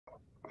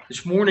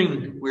This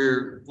morning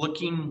we're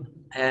looking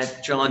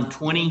at John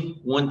 20,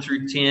 1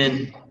 through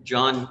 10,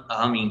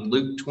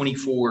 Luke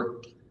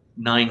 24,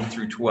 9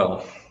 through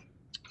 12.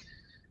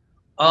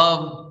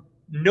 No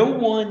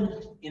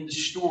one in the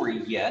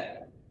story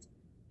yet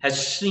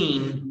has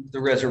seen the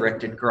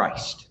resurrected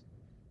Christ.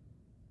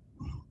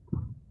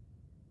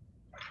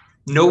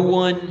 No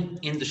one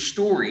in the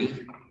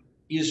story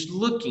is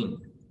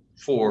looking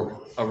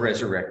for a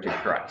resurrected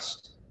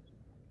Christ.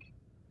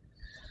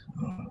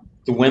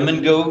 The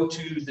women go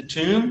to the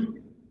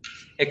tomb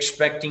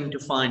expecting to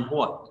find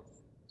what?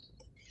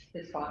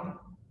 His body.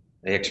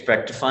 They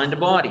expect to find a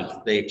body.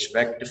 They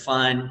expect to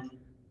find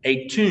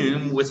a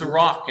tomb with a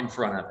rock in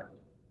front of it.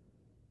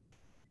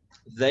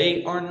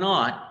 They are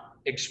not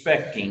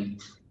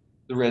expecting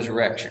the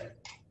resurrection.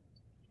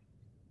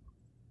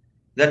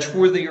 That's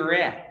where they are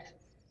at.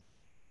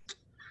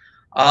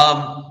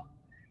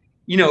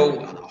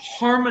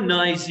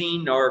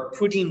 Harmonizing or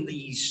putting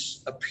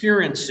these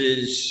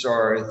appearances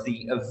or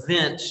the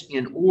events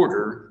in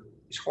order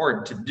is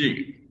hard to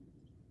do.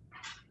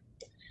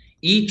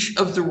 Each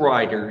of the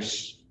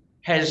writers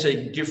has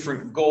a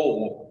different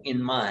goal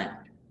in mind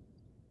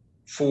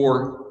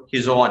for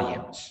his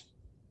audience.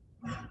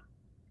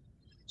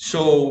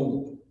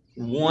 So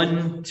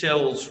one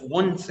tells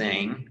one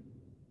thing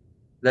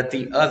that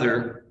the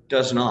other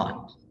does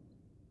not.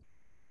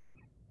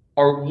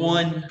 Or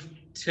one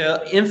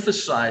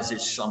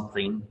emphasizes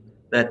something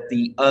that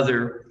the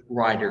other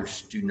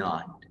writers do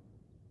not.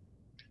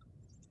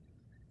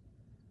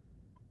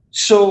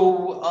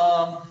 So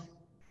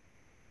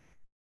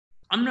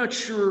I'm not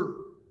sure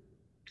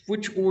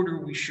which order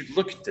we should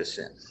look at this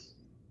in.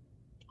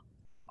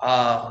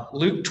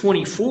 Luke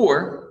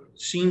 24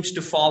 seems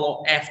to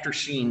follow after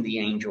seeing the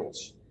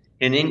angels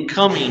and in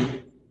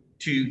coming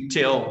to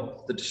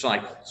tell the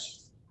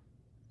disciples.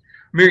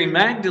 Mary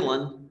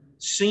Magdalene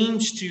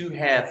seems to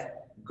have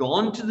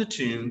gone to the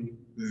tomb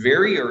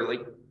very early,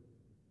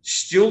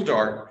 still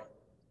dark,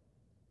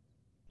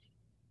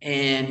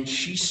 and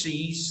she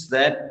sees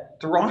that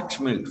the rock's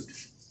moved.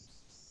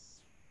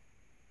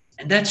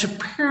 And that's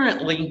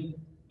apparently,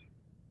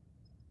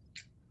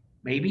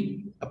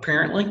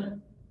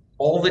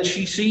 all that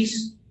she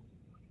sees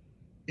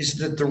is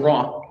that the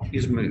rock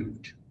is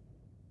moved.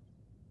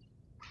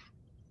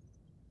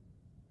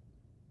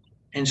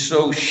 And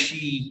so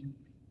she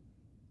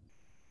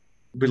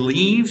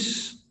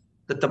believes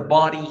that the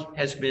body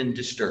has been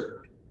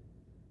disturbed.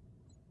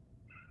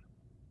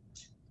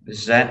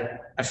 Is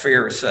that a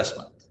fair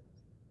assessment?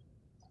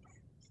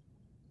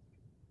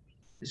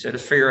 Is that a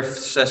fair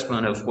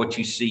assessment of what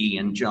you see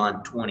in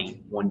John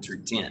 20, 1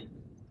 through 10?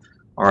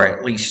 Or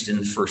at least in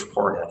the first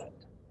part of it.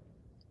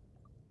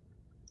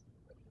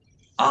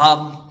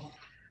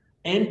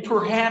 And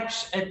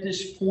perhaps at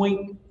this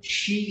point,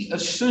 she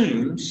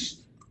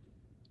assumes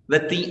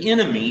that the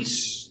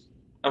enemies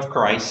of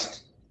Christ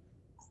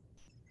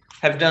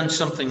have done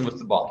something with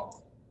the body.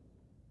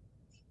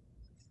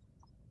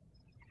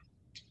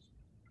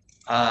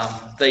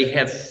 They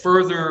have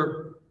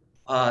further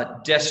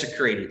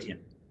desecrated him,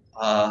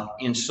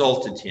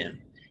 insulted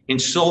him,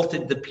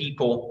 insulted the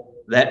people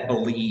that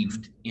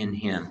believed in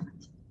him.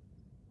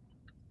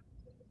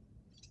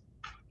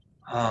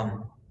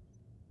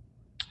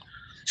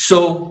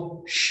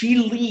 So she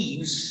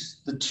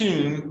leaves the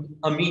tomb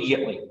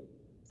immediately.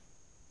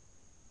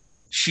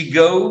 She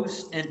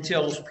goes and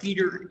tells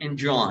Peter and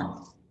John.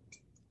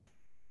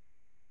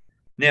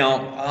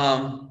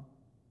 Now,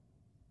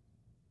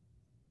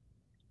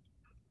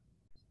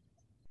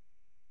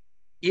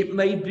 it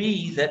may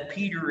be that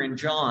Peter and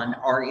John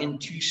are in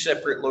two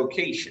separate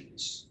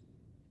locations.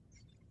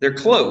 They're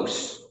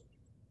close,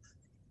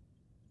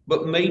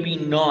 but maybe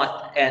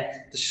not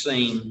at the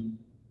same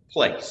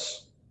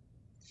place.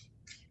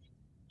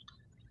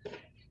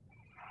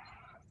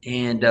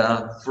 And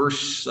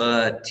verse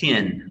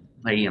 10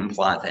 may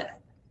imply that.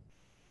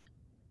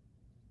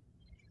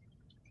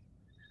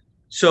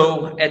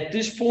 So at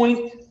this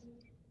point,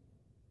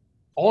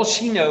 all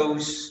she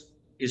knows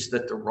is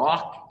that the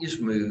rock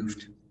is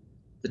moved,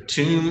 the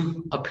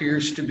tomb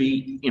appears to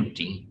be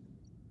empty,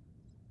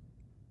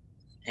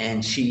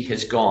 and she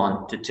has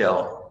gone to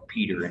tell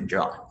Peter and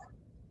John.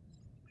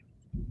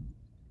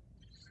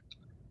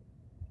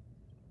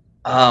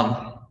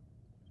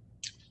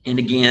 And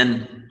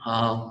again,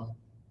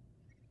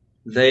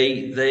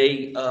 they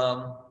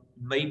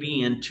may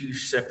be in two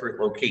separate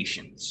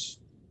locations.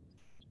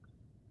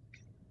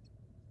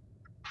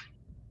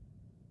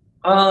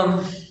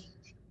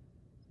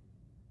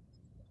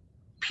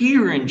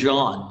 Peter and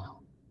John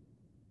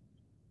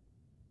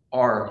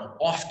are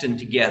often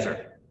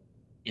together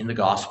in the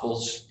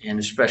Gospels, and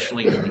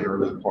especially in the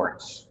early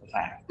parts of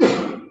Acts.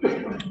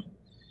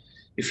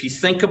 If you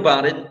think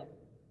about it,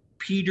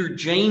 Peter,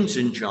 James,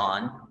 and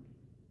John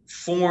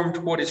formed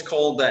what is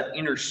called that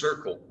inner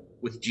circle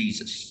with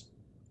Jesus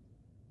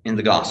in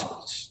the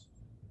Gospels.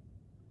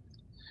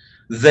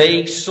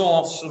 They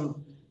saw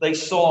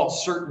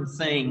certain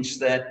things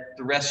that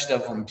the rest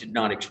of them did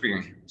not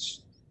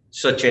experience,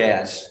 such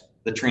as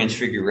the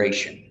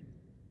transfiguration,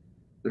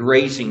 the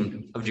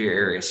raising of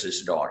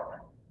Jairus' daughter.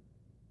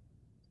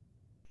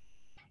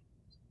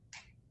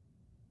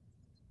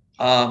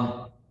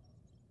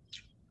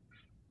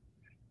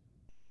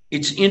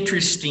 It's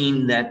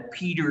interesting that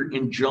Peter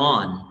and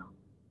John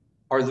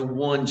are the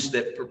ones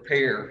that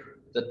prepare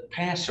the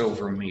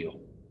Passover meal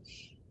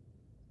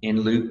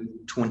in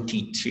Luke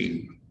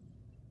 22.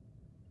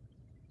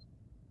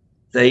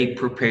 They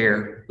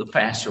prepare the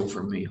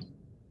Passover meal.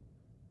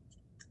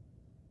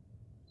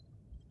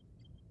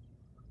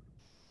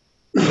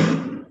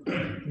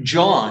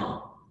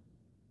 John,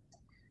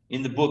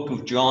 in the book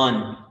of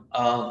John,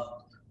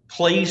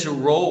 plays a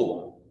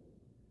role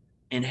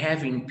in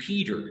having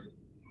Peter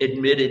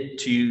admitted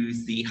to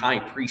the high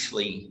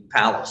priestly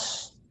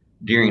palace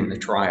during the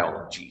trial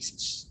of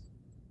Jesus.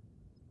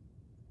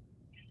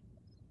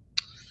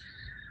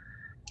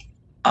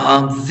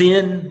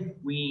 Then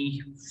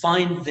we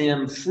find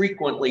them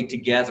frequently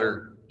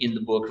together in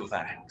the book of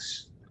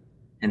Acts.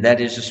 And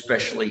that is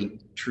especially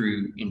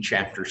true in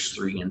chapters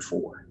 3 and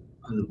 4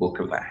 of the book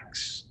of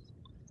Acts.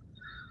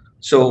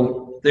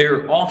 So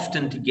they're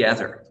often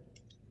together.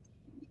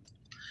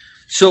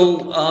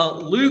 So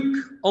Luke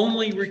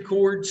only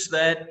records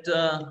that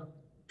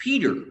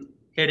Peter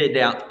headed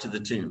out to the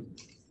tomb.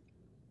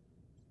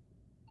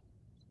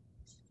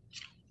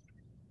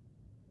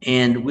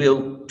 And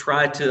we'll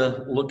try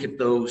to look at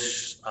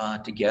those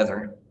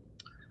together.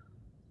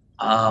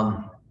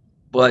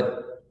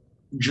 But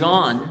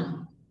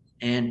John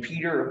and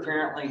Peter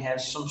apparently have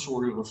some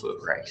sort of a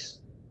foot race.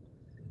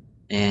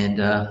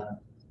 And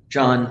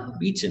John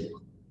beats him.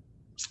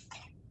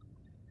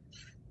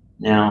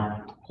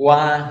 Now,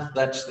 why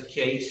that's the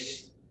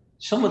case,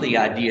 some of the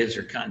ideas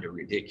are kind of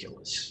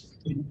ridiculous.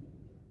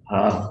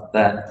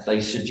 That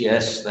they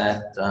suggest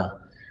that,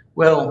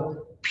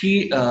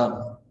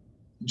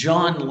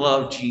 John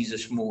loved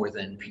Jesus more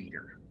than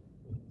Peter.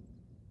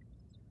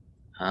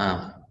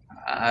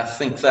 I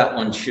think that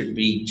one should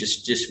be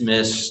just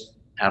dismissed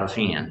out of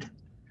hand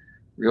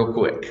real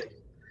quick.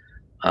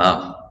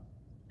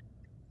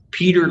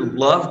 Peter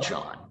loved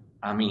John.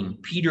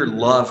 Peter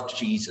loved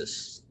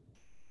Jesus.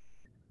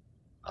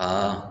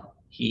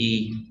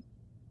 He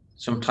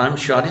sometimes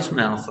shut his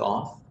mouth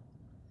off.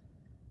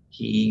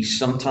 He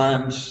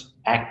sometimes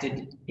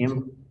acted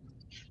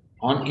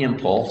on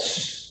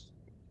impulse,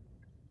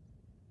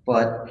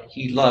 but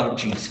he loved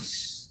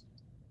Jesus.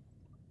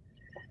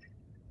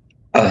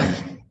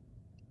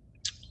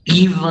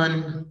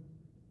 Even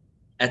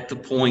at the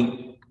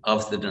point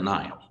of the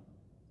denial,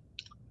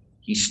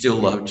 he still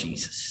loved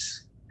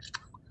Jesus.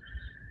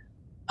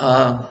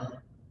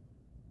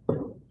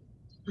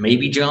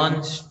 Maybe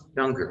John's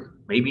younger.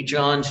 Maybe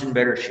John's in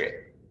better shape.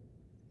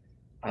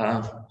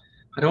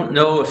 I don't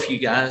know if you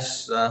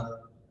guys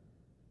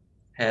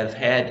have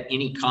had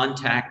any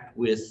contact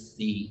with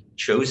the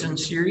Chosen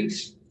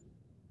series.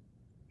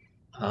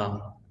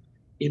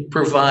 It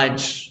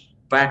provides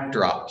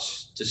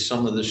backdrops to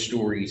some of the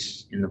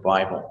stories in the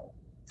Bible.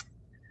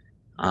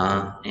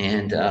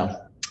 And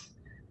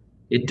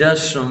it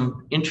does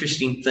some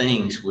interesting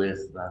things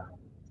with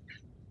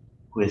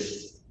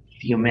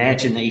the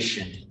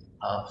imagination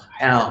of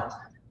how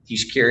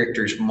these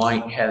characters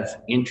might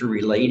have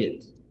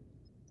interrelated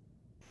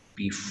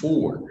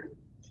before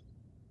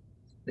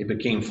they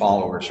became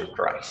followers of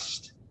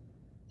Christ.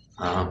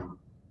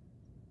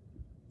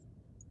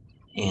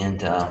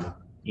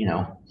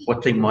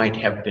 What they might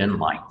have been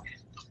like.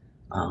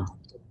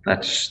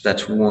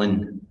 That's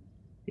one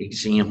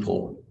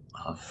example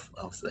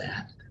of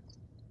that.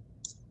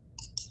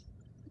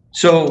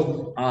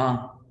 So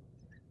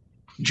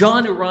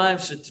John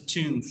arrives at the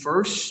tomb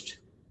first,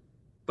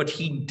 but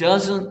he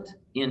doesn't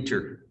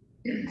enter.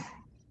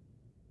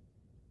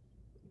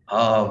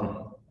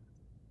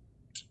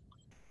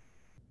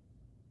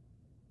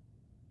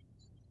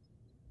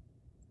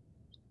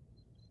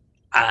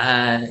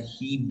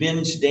 He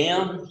bends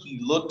down, he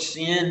looks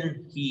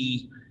in,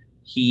 he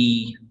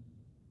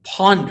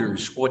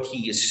ponders what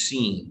he has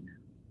seen.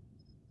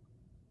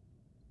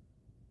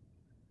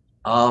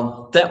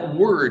 That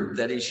word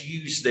that is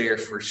used there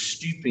for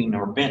stooping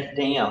or bent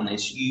down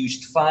is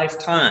used 5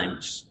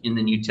 times in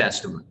the New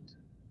Testament.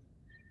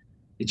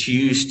 It's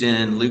used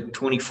in Luke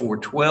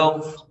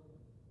 24:12,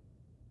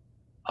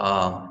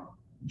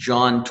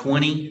 John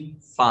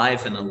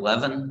 20:5 and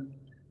 11,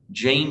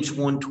 James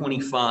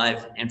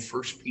 1:25, and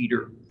 1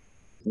 Peter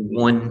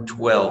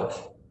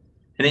 1:12.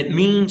 And it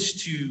means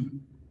to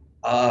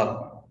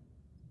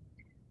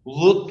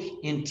look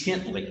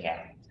intently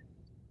at it.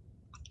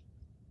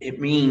 It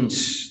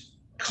means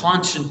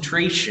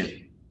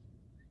concentration.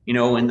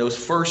 In those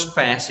first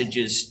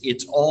passages,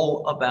 it's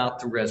all about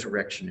the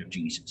resurrection of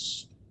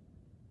Jesus.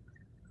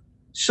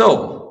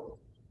 So,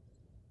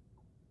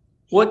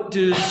 what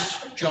does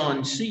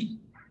John see?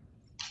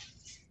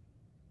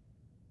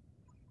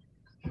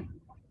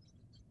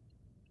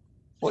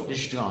 What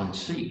does John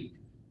see?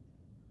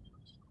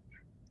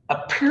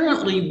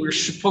 Apparently, we're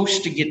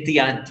supposed to get the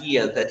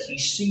idea that he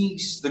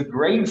sees the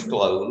grave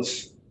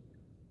clothes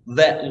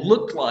that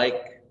look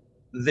like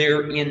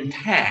they're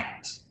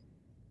intact.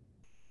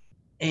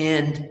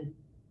 And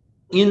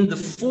in the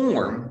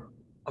form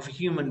of a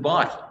human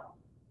body.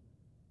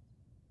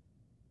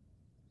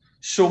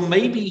 So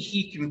maybe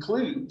he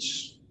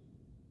concludes,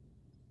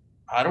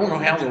 I don't know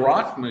how the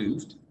rock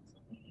moved,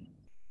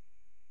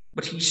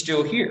 but he's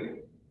still here.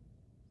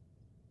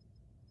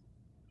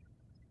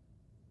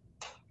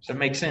 Does that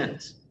make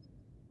sense?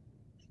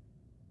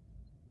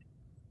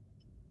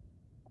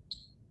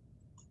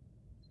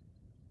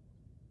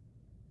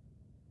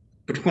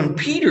 But when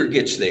Peter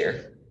gets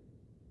there,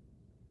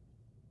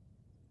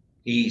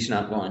 he's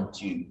not going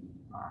to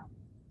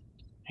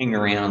hang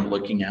around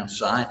looking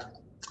outside.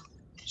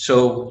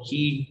 So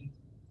he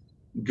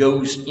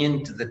goes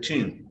into the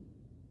tomb.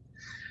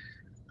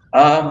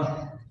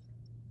 My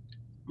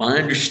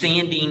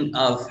understanding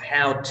of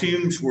how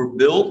tombs were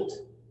built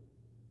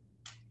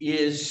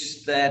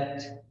is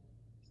that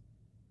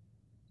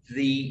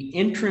the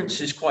entrance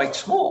is quite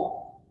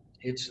small.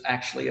 It's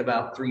actually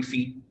about 3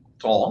 feet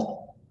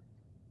tall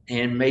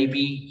and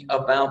maybe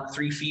about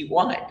 3 feet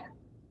wide.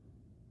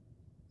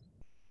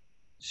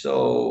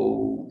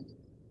 So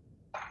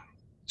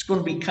it's going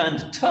to be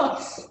kind of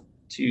tough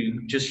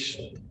to just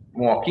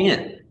walk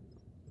in.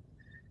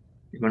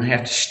 You're going to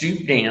have to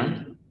stoop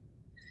down,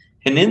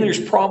 and then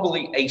there's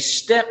probably a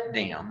step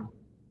down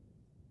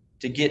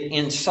to get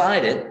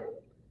inside it.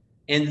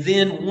 And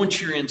then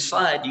once you're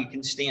inside, you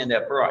can stand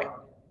upright.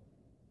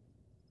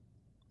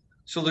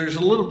 So there's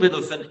a little bit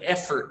of an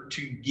effort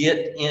to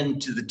get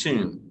into the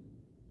tomb.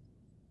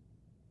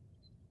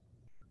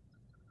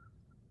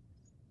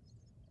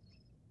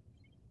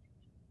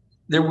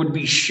 There would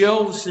be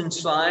shelves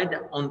inside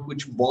on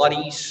which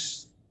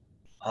bodies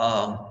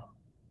are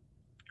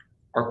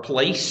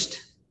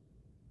placed.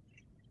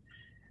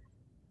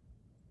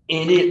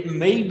 And it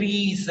may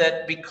be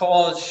that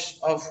because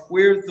of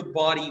where the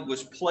body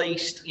was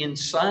placed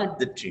inside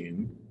the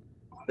tomb,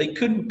 they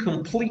couldn't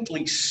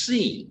completely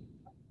see,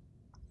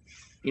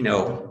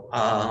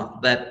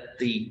 that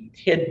the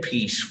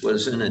headpiece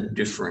was in a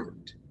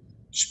different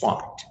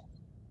spot.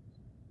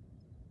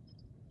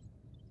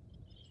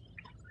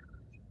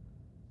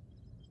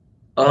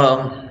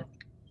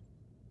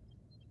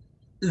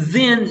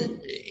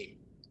 Then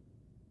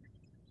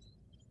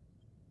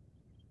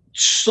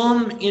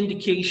some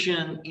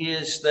indication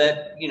is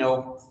that,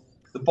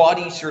 the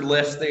bodies are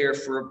left there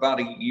for about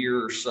a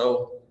year or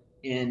so.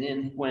 And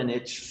then when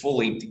it's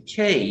fully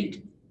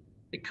decayed,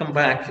 they come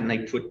back and they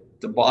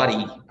put the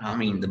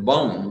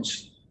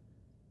bones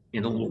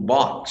in a little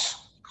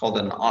box called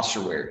an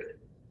ossuary.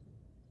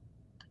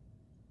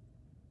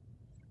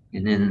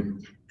 And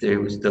then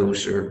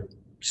those are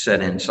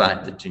set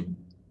inside the tomb.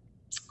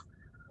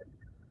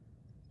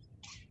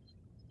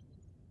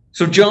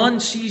 So John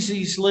sees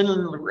these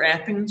linen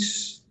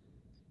wrappings,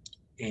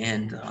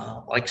 and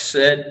like I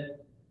said,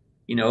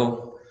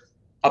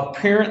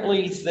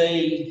 apparently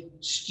they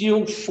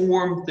still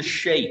form the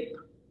shape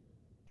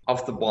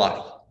of the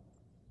body.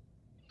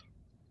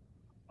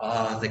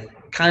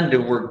 They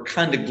were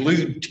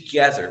glued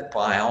together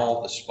by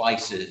all the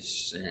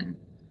spices and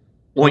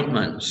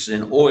ointments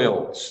and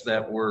oils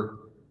that were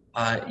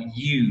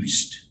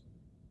used.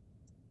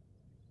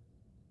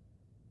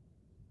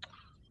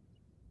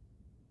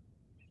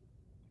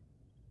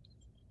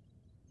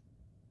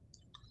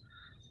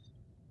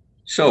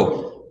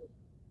 So,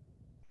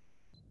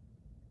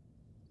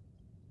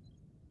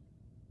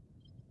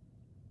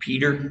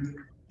 Peter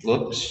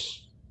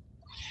looks.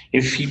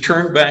 If you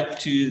turn back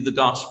to the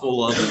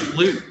Gospel of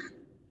Luke,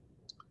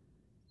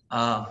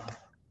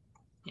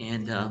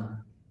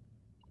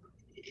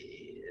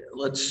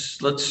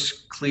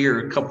 let's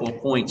clear a couple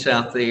of points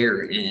out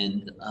there,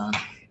 and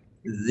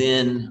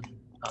then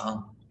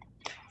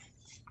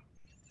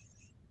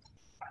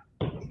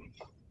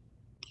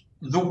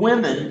the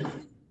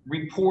women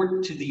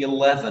report to the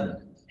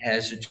 11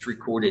 as it's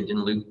recorded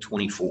in Luke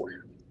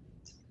 24,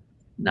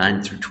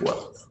 9 through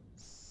 12.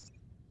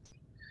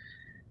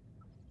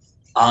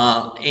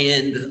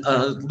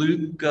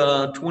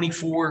 Luke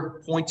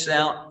 24 points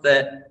out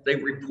that they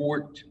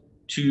report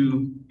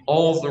to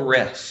all the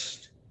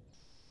rest.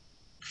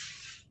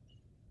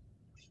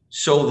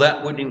 So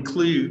that would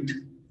include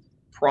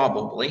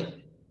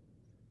probably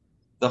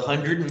the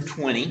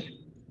 120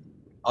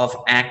 of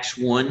Acts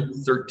 1,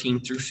 13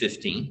 through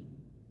 15,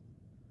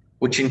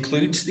 which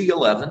includes the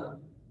 11,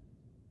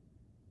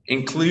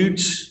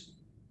 includes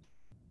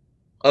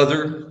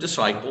other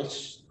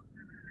disciples,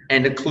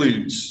 and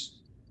includes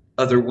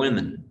other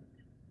women.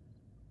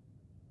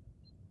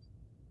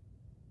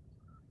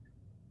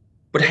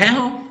 But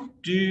how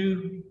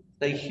do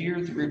they hear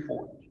the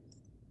report?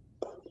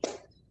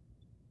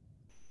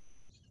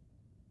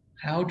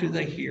 How do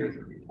they hear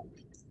the report?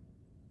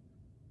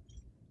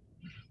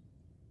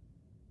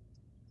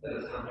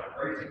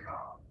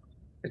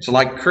 It's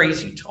like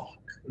crazy talk.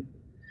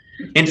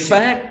 In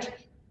fact,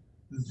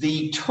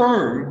 the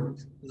term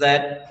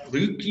that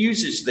Luke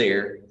uses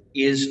there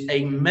is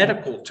a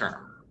medical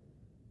term.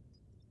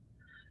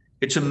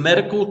 It's a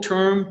medical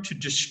term to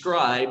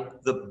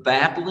describe the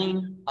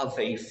babbling of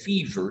a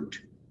fevered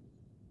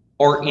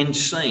or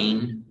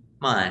insane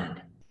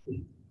mind.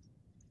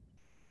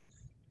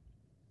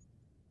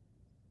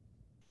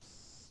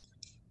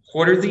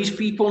 What are these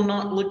people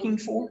not looking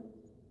for?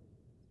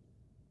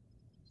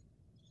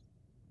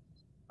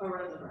 A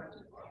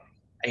resurrected body.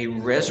 A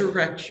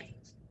resurrection,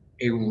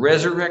 a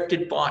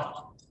resurrected body.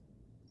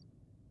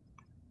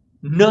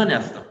 None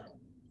of them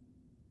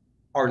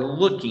are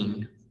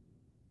looking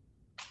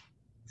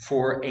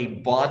for a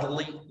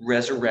bodily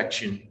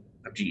resurrection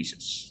of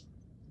Jesus.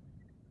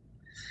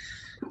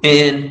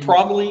 And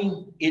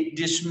probably it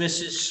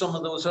dismisses some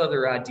of those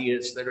other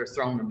ideas that are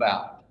thrown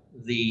about.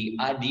 The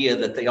idea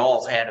that they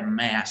all had a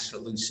mass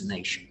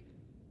hallucination.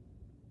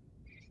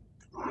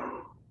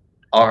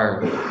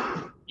 Or,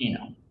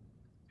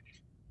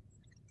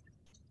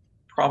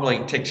 probably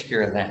takes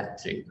care of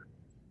that too.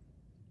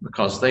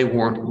 Because they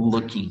weren't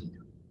looking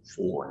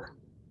for,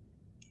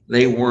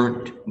 they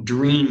weren't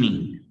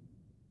dreaming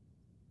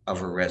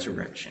of a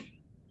resurrection.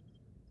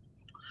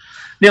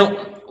 Now,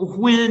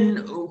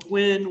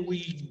 when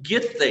we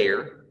get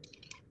there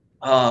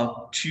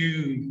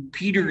to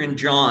Peter and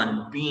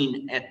John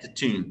being at the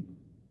tomb,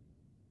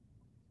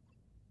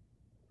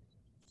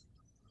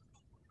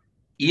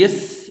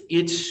 if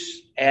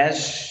it's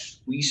as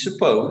we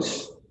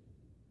suppose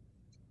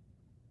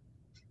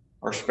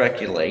or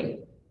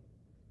speculate,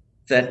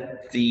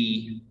 that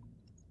the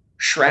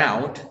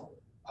shroud,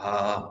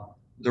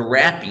 the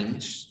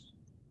wrappings,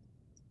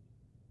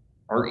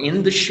 are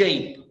in the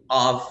shape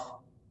of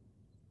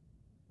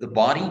the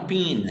body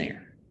being there,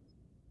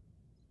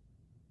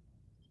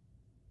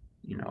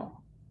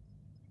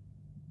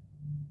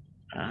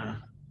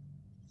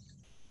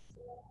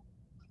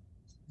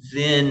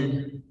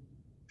 then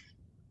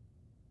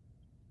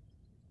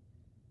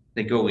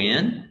they go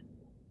in,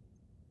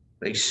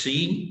 they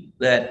see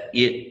that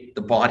the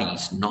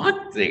body's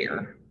not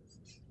there,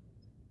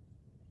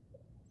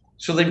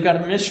 so they've got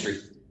a mystery.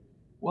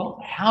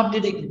 Well, how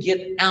did it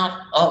get out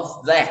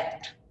of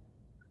that?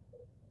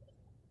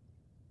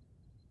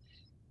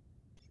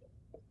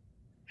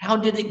 How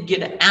did it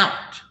get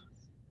out?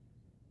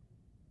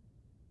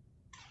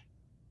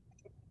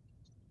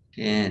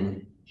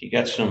 And you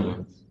got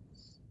some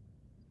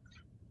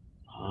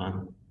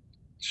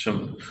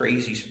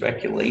crazy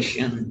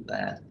speculation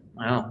that,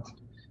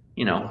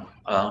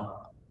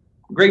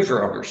 grave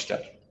robber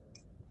stuff.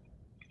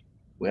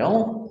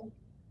 Well,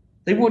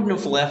 they wouldn't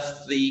have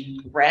left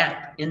the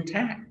wrap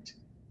intact,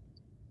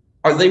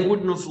 or they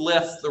wouldn't have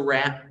left the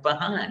wrap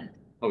behind,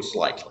 most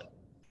likely.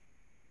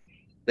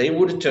 They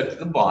would have took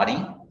the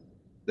body,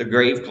 the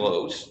grave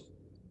clothes,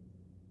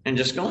 and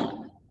just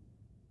gone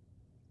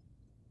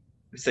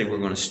if they were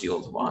going to steal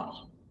the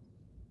body.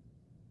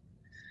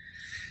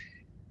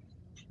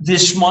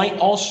 This might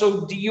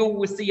also deal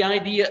with the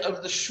idea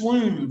of the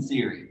swoon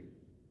theory.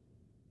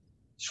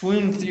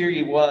 Swoon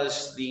theory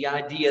was the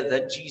idea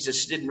that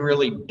Jesus didn't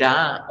really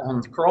die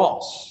on the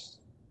cross.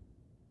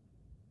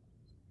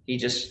 He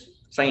just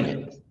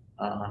fainted.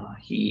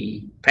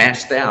 He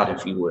passed out,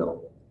 if you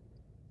will.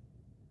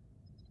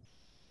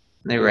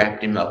 They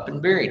wrapped him up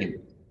and buried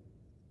him.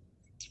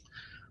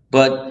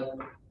 But,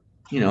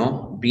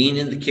 being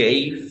in the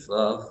cave,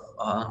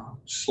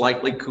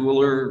 slightly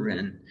cooler,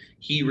 and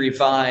he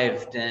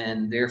revived,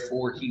 and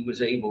therefore he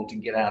was able to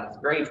get out of the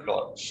grave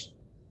clothes.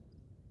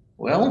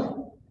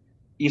 Well,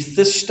 if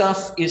this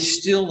stuff is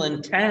still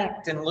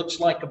intact and looks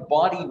like a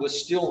body was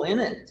still in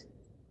it,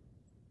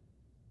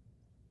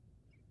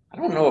 I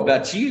don't know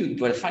about you,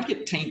 but if I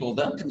get tangled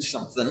up in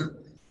something,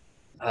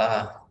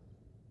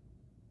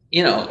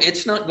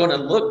 it's not going to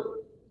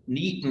look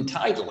neat and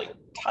tidy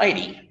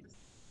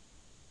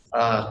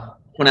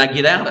when I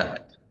get out of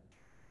it,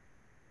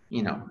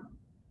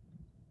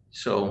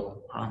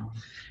 So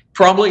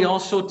probably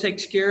also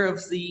takes care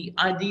of the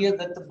idea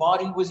that the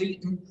body was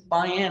eaten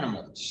by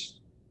animals.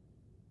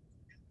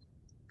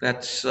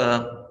 That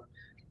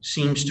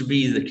seems to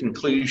be the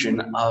conclusion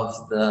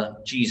of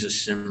the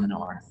Jesus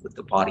seminar, that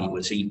the body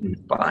was eaten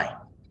by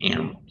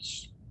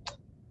animals.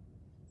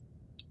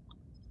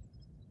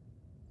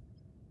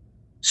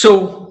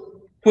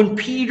 So when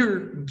Peter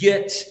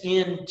gets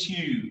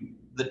into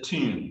the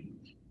tomb,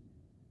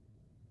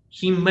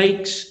 he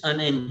makes an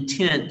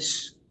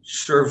intense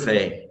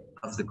survey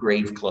of the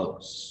grave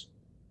clothes.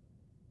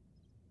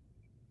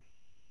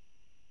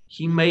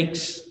 He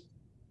makes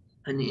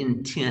an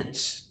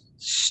intense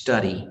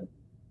study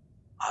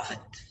of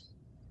it.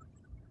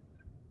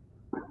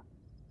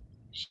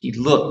 He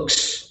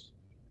looks,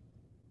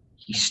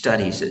 he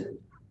studies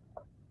it.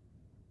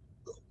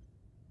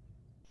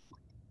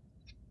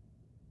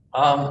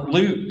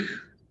 Luke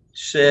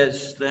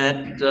says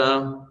that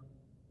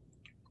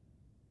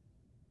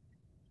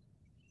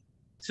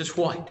says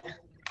what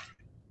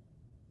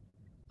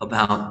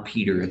about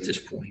Peter at this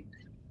point?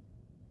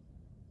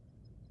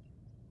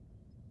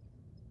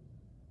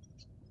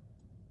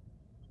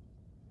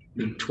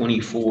 Luke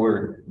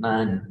 24,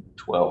 9,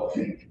 12.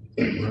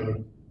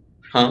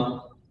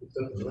 Huh?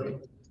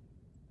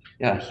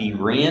 Yeah, he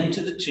ran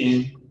to the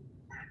tomb,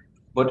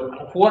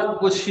 but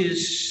what was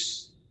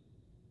his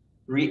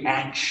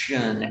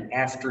reaction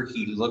after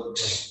he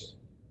looked?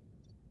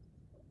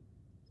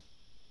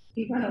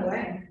 He went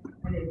away,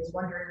 and he was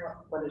wondering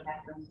what had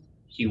happened.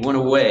 He went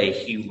away.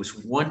 He was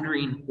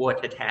wondering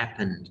what had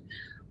happened.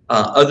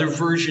 Other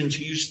versions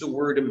use the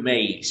word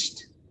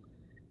amazed.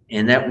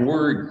 And that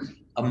word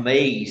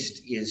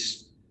amazed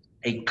is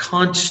a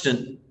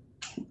constant,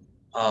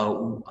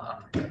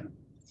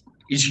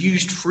 is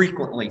used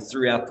frequently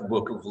throughout the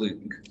book of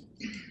Luke,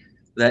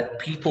 that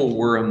people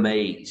were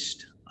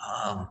amazed.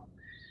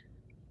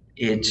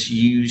 It's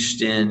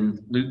used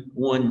in Luke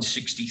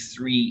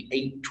 1:63,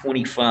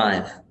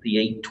 8:25, the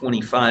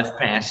 8:25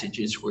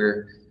 passages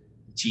where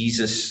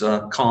Jesus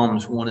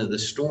calms one of the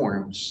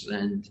storms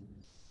and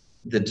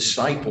the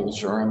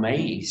disciples are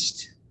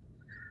amazed.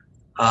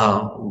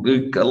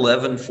 Luke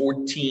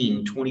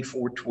 11:14,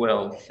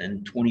 24:12,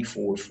 and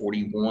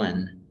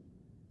 24:41.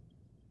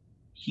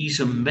 He's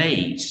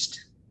amazed.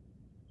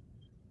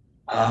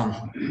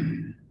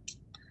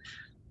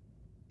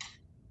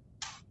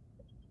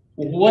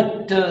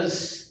 What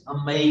does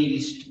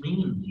amazed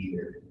mean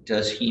here?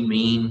 Does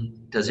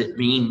it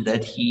mean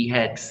that he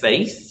had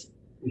faith?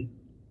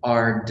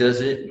 Or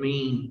does it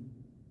mean,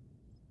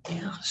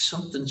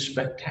 something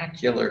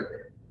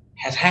spectacular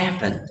has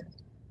happened?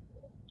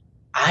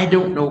 I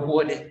don't know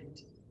what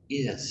it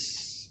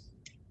is.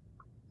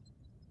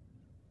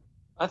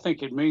 I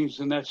think it means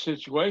in that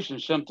situation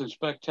something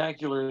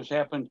spectacular has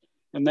happened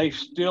and they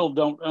still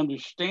don't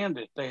understand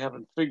it. They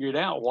haven't figured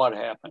out what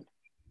happened.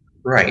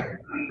 Right.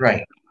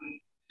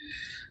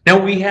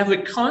 Now we have a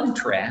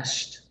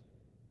contrast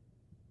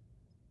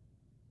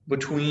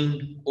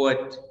between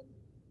what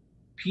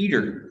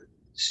Peter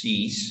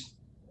sees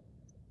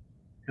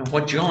and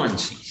what John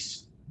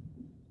sees.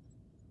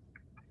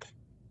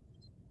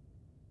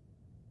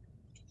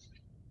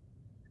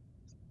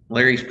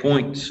 Larry's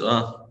point's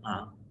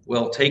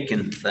well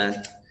taken,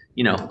 that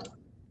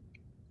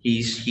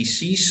he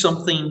sees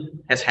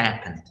something has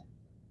happened,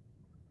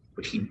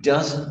 but he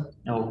doesn't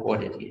know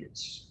what it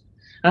is.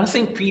 And I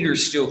think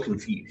Peter's still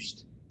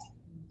confused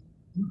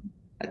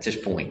at this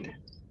point.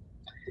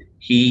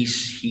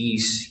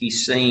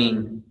 He's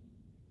saying,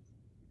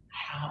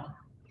 how?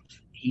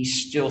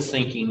 He's still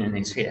thinking in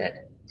his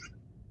head,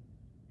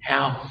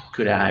 how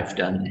could I have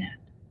done that?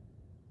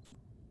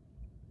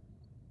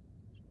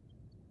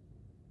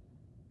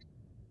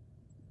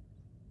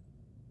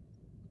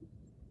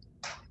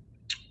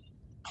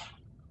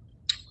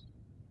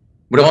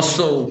 But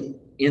also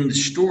in the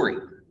story,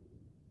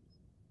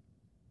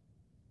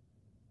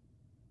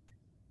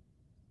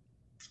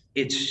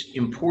 it's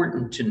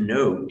important to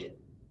note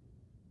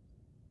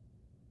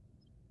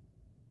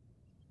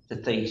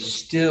that they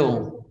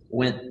still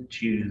went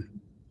to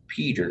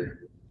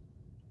Peter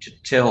to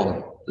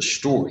tell the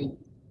story.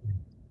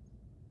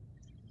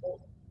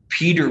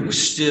 Peter was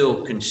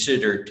still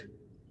considered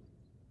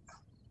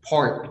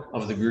part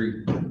of the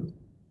group.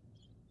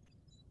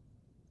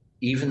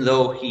 Even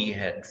though he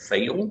had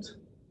failed,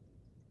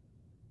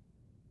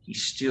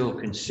 he's still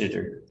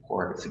considered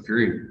part of the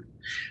group.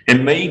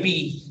 And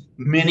maybe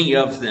many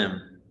of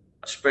them,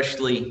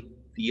 especially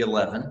the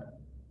 11,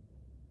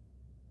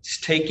 is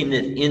taking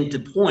it into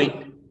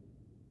point,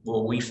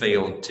 well, we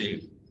failed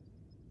too.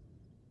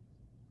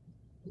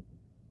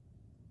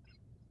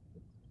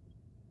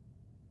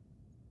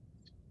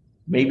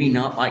 Maybe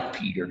not like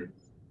Peter,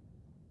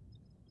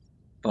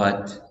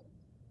 but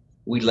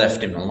we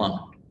left him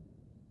alone.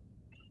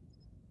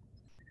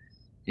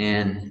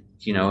 And,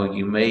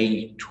 you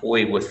may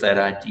toy with that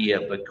idea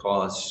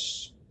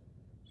because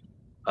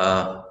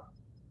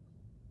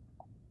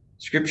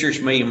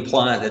scriptures may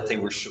imply that they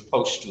were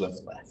supposed to have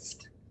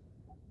left.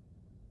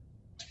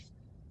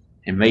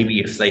 And maybe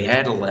if they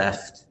had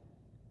left,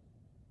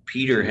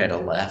 Peter had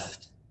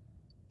left,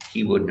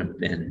 he wouldn't have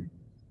been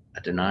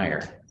a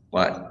denier.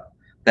 But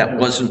that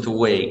wasn't the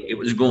way it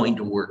was going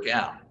to work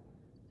out.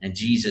 And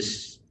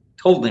Jesus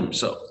told him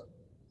so.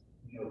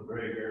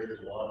 Greg,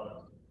 there's a lot of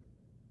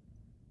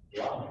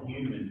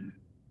human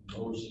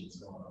emotions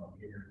going on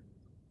here.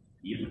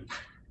 Even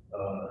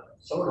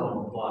sort of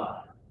on the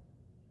fly.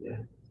 Yeah.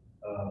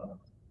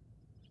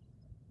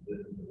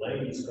 The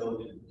ladies go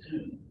to the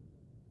tomb.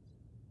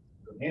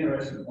 The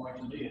interesting point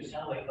to me is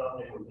how they thought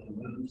they were going to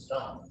move the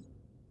stone.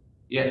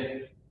 Yeah.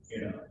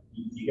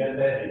 You got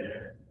that in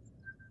there.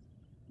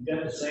 You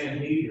got the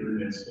Sanhedrin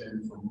that's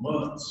been for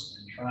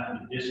months trying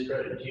to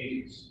discredit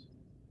Jesus.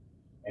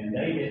 And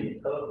they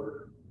didn't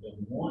cover the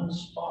one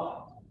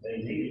spot they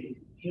needed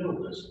to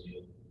kill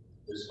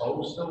this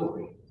whole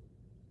story.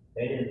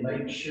 They didn't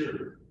make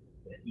sure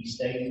that he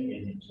stayed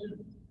in the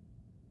tomb.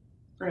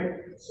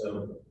 Right.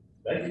 So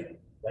they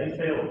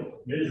failed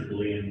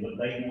miserably in what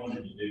they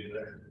wanted to do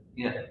there.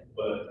 Yeah.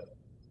 But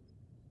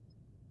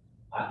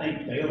I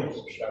think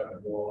bells are starting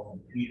to go off in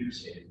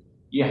Peter's head.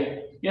 Yeah.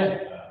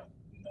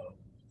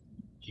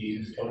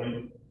 Jesus told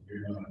him,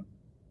 you're going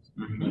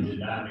to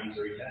deny me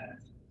 3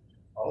 times.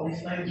 All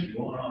these things are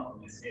going on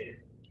in his head.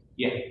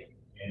 Yeah.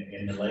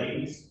 And the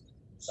ladies,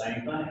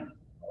 same thing.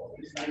 All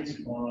these things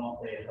are going on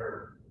they had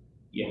heard.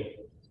 Yeah.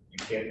 And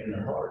kept in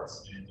their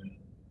hearts. And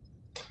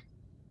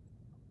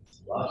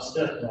a lot of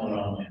stuff going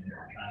on in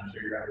there, trying to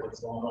figure out what's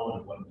going on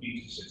and what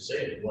Jesus had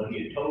said, and what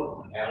he had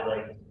told them,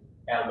 and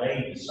how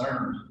they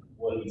discerned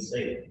what he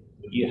said,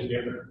 which Yeah. is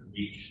different from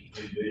each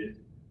individual.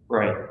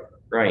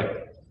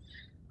 Right.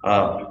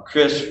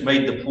 Chris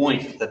made the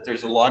point that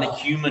there's a lot of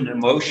human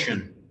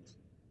emotion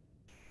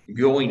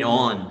going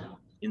on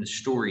in the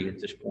story at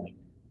this point.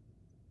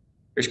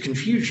 There's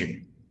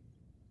confusion.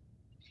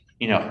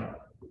 You know,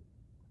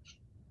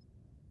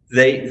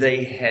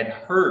 they had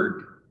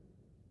heard,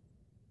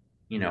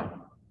 you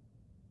know,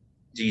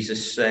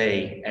 Jesus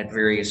say at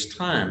various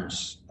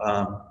times,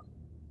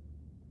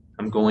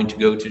 I'm going to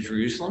go to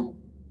Jerusalem.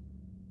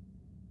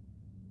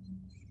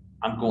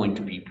 I'm going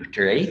to be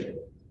betrayed.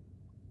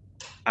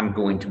 I'm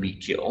going to be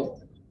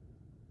killed.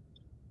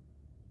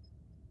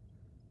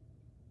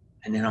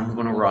 And then I'm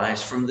going to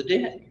rise from the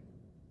dead.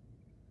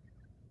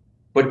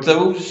 But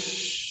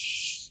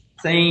those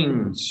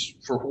things,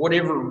 for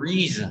whatever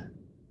reason,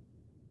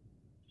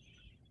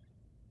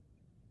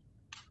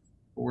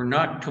 were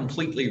not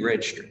completely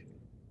registered.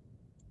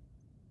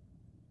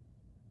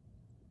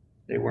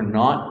 They were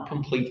not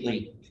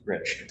completely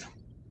registered.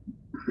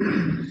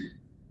 And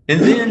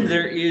then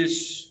there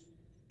is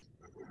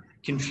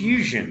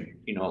confusion,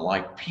 you know,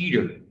 like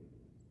Peter.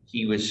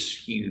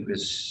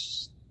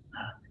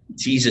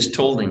 Jesus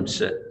told him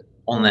that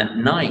on that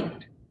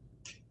night,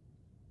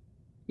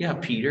 yeah,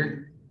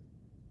 Peter,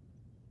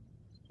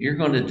 you're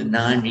going to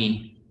deny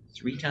me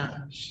 3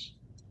 times.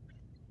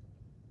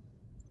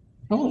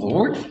 Oh,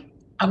 Lord,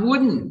 I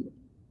wouldn't.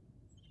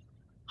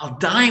 I'll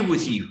die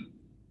with you.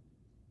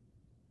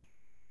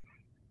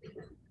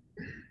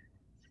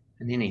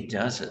 And then he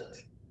does it.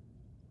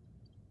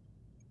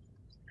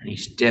 And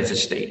he's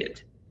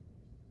devastated.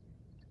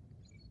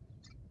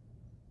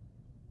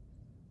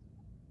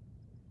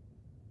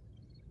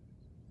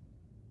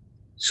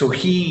 So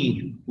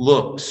he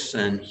looks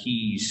and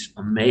he's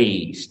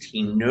amazed.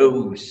 He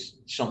knows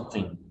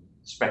something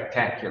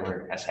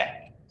spectacular has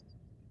happened.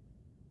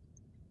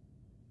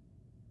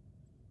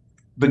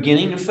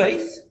 Beginning of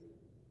faith?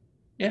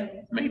 Yeah,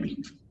 maybe.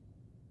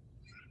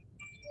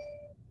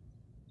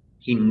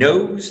 He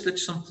knows that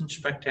something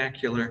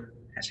spectacular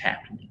has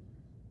happened.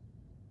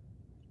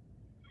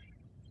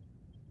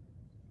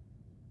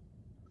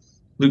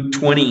 John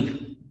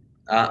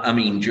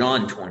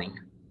 20,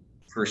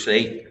 verse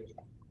 8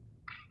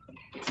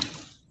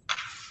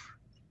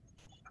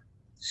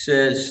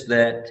 says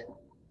that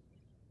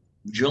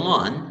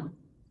John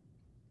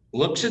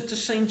looks at the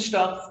same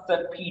stuff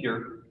that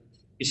Peter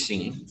is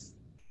seeing,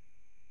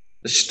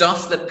 the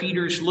stuff that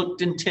Peter's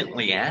looked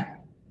intently at.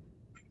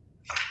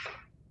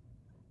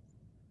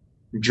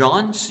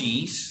 John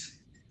sees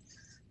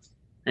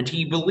and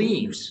he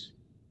believes.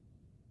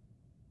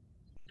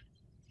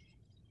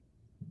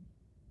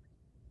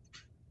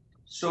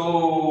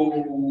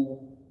 So,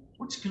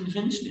 what's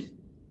convinced him?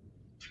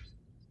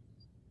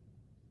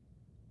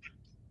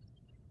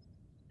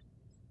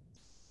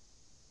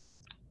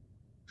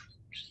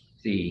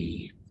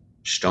 The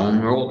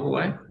stone rolled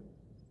away,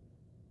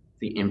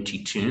 the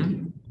empty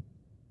tomb,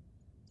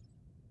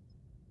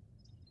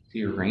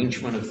 the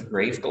arrangement of the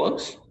grave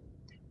clothes.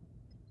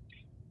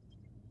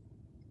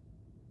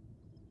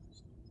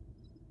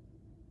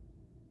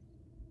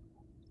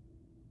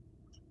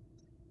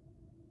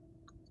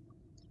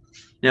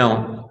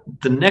 Now,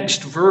 the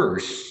next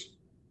verse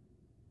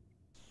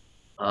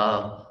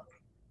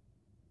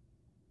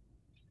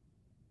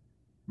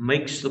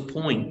makes the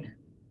point.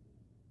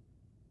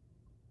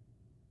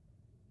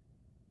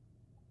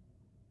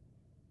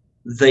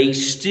 They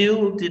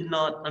still did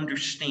not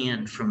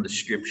understand from the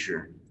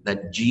scripture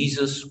that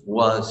Jesus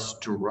was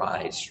to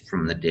rise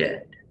from the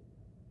dead.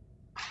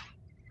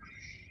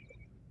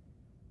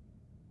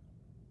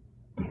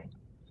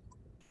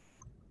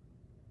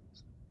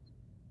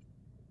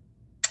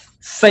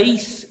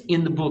 Faith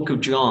in the book of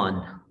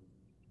John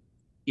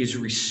is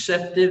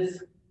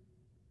receptive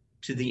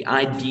to the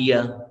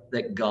idea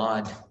that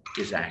God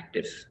is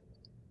active.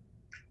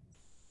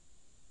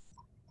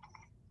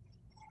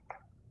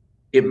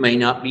 It may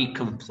not be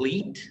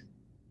complete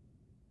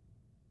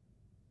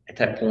at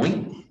that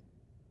point,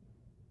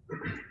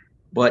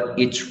 but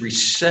it's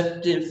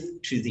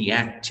receptive to the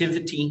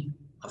activity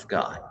of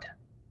God.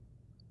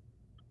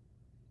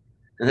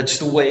 And that's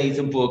the way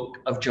the book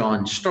of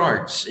John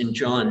starts in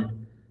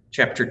John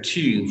chapter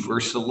 2,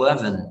 verse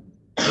 11,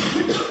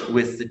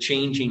 with the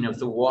changing of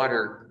the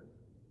water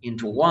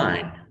into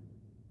wine.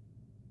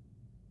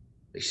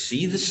 They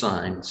see the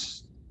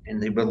signs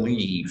and they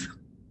believe,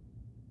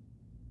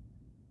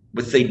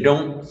 but they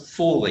don't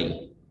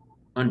fully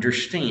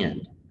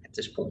understand at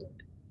this point.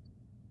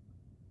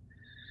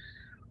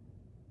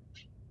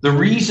 The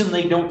reason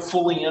they don't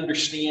fully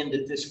understand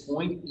at this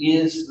point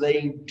is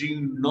they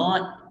do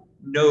not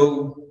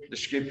know the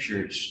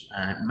scriptures.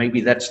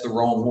 Maybe that's the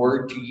wrong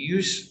word to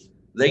use.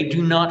 They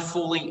do not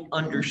fully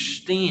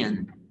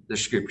understand the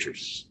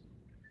scriptures.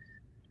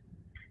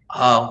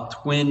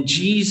 When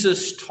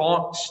Jesus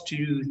talks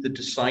to the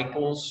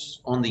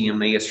disciples on the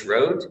Emmaus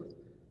Road,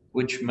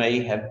 which may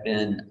have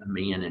been a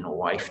man and a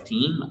wife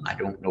team, I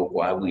don't know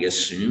why we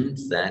assumed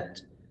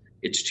that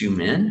it's 2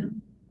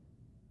 men.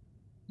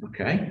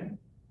 Okay.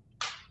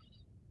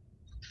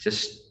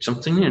 Just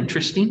something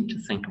interesting to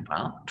think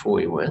about,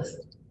 toy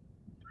with.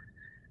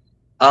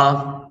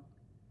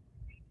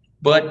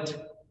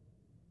 But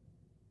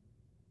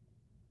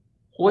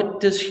what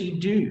does he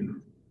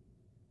do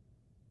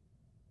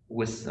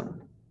with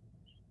them?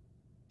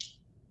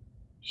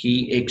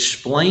 He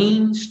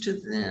explains to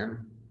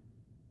them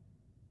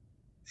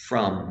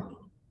from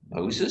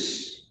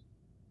Moses,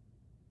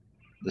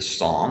 the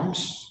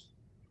Psalms,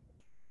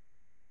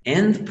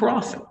 and the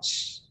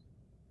prophets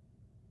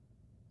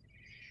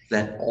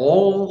that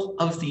all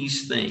of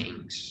these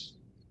things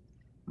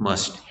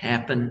must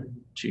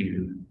happen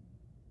to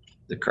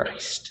the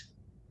Christ.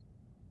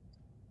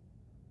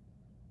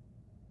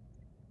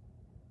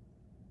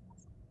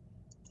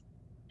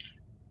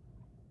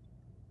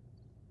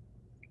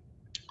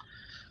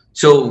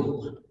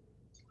 So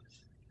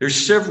there's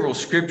several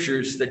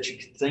scriptures that you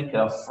can think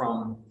of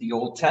from the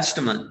Old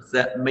Testament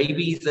that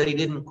maybe they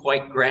didn't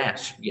quite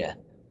grasp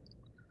yet,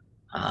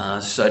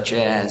 such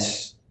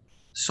as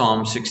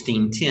Psalm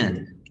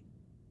 16:10.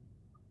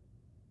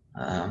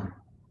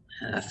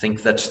 I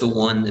think that's the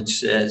one that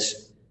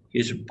says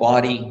his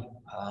body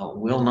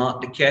will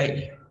not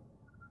decay.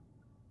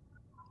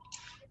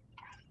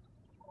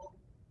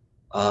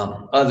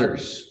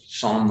 Others,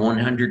 Psalm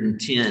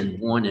 110,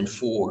 1 and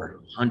 4,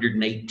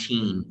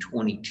 118,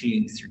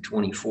 22 through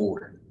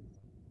 24.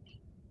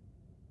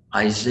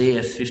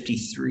 Isaiah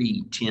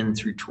 53, 10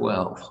 through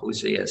 12,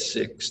 Hosea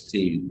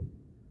 6:2,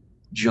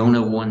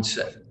 Jonah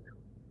 1:7.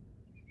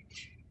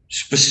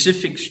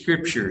 Specific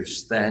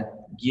scriptures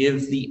that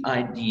give the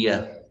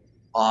idea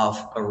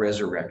of a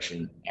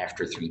resurrection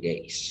after 3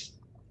 days,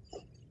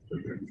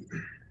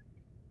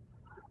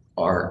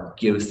 or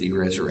give the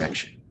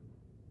resurrection.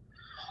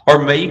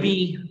 Or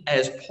maybe,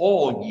 as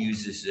Paul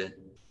uses it,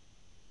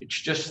 it's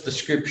just the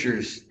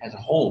scriptures as a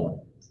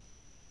whole.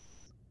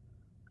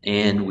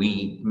 And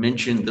we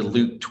mentioned the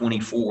Luke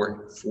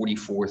 24,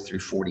 44 through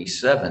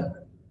 47,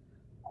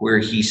 where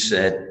he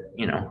said,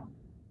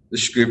 the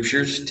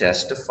scriptures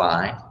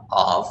testify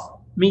of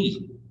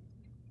me.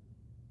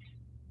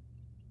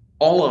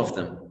 All of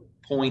them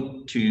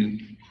point to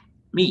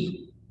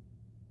me.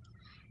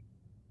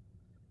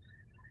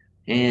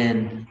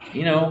 And,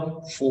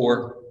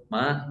 for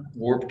my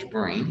warped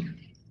brain,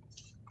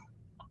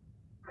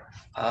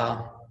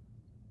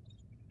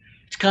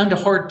 it's kind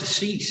of hard to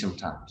see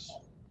sometimes.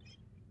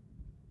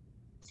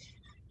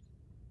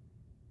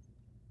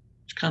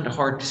 It's kind of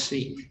hard to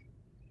see.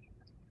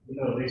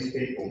 These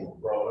people were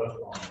brought up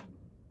on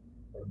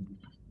from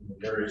the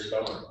very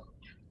start.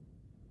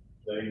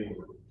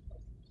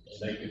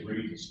 They could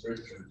read the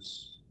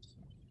scriptures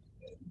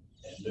and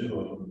knew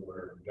of them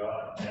where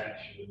God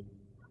actually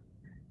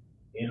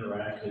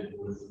interacted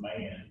with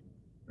man,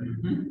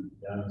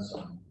 done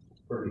some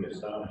pretty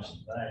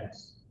astonishing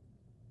things.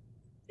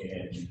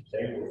 And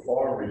they were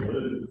far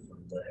removed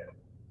from that.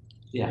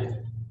 Yeah.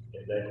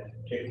 At that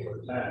particular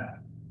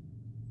time.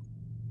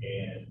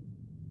 And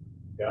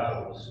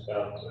God was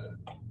about to,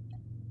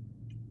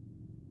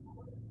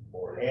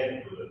 or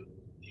had put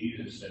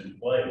Jesus in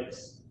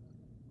place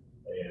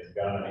as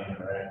God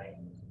interacting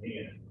with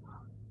men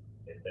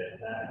at that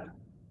time.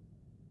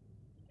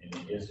 And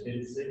he just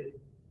didn't see it.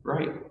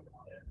 Right.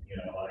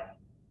 And, like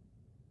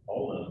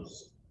all of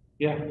us.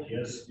 Yeah.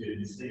 Just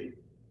didn't see it.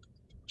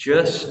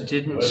 Just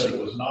didn't Whether see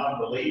it was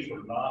non-belief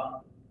or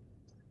not,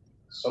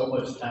 so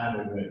much time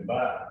had went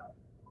by.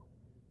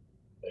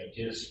 They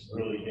just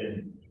really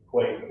didn't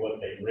equate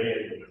what they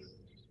read with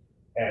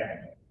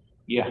happening.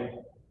 Yeah.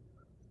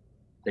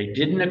 They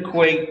didn't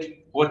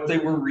equate what they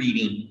were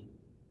reading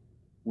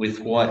with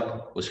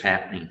what was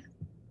happening.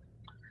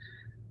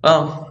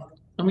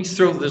 Let me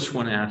throw this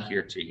one out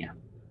here to you.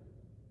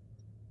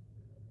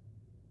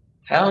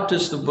 How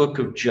does the book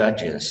of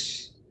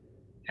Judges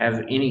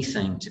have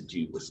anything to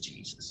do with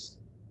Jesus?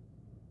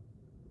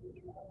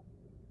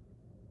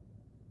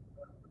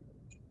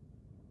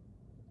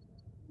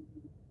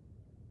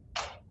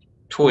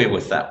 Toy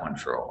with that one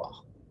for a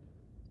while.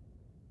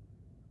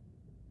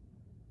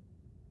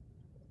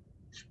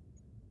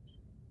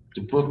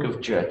 The book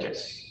of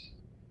Judges.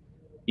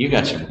 You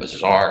got some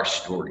bizarre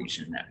stories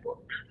in that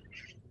book,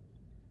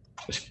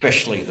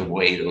 especially the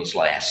way those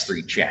last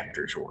 3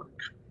 chapters work.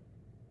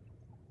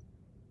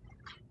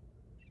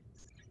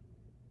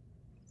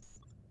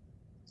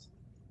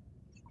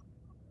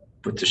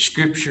 But the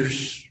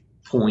scriptures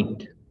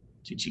point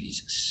to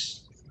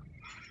Jesus.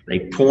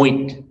 They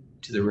point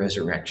to the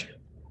resurrection.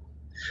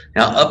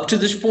 Now, up to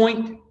this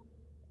point,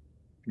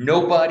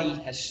 nobody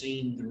has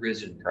seen the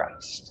risen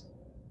Christ.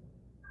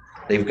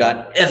 They've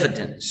got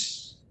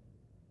evidence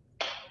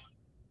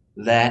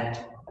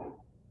that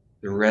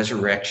the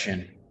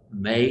resurrection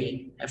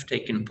may have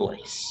taken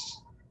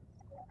place.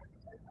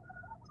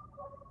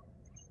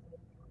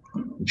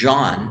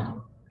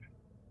 John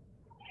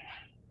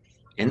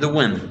and the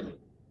women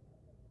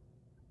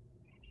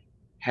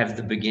have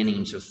the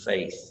beginnings of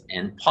faith,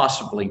 and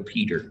possibly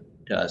Peter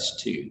does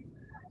too.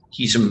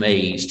 He's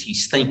amazed.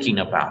 He's thinking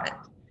about it.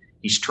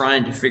 He's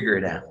trying to figure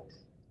it out.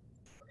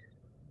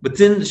 But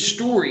then the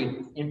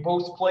story in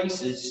both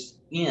places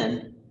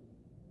end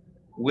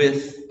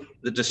with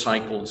the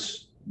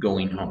disciples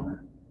going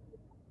home.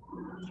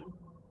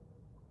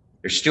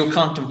 They're still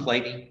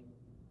contemplating.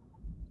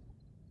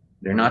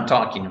 They're not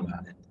talking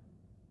about it.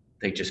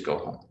 They just go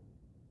home.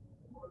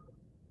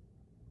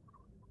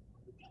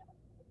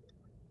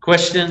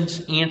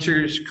 Questions,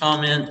 answers,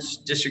 comments,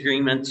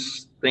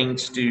 disagreements,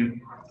 things to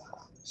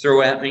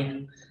throw at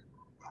me?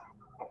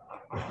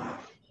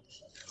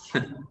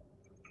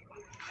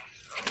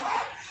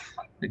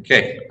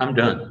 Okay, I'm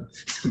done.